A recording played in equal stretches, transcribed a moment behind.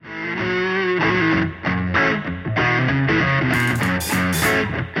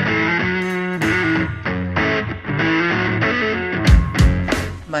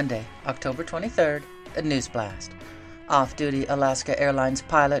October 23rd, a news blast. Off-duty Alaska Airlines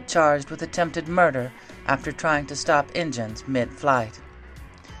pilot charged with attempted murder after trying to stop engines mid-flight.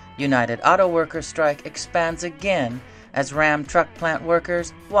 United Auto Workers strike expands again as Ram truck plant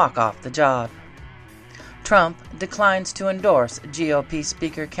workers walk off the job. Trump declines to endorse GOP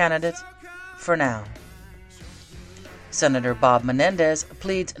Speaker candidate for now. Senator Bob Menendez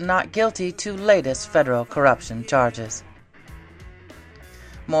pleads not guilty to latest federal corruption charges.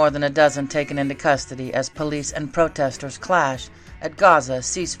 More than a dozen taken into custody as police and protesters clash at Gaza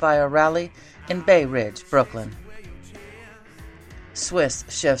ceasefire rally in Bay Ridge, Brooklyn. Swiss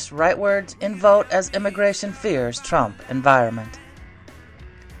shifts rightwards in vote as immigration fears Trump environment.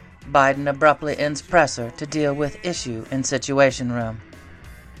 Biden abruptly ends presser to deal with issue in Situation Room.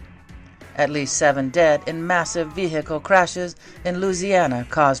 At least 7 dead in massive vehicle crashes in Louisiana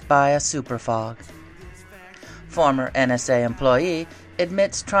caused by a superfog. Former NSA employee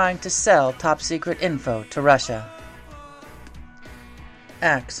admits trying to sell top-secret info to Russia.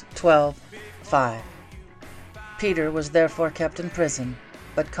 Acts 12:5. Peter was therefore kept in prison,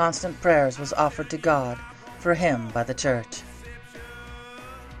 but constant prayers was offered to God for him by the church.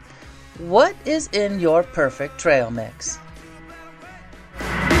 What is in your perfect trail mix?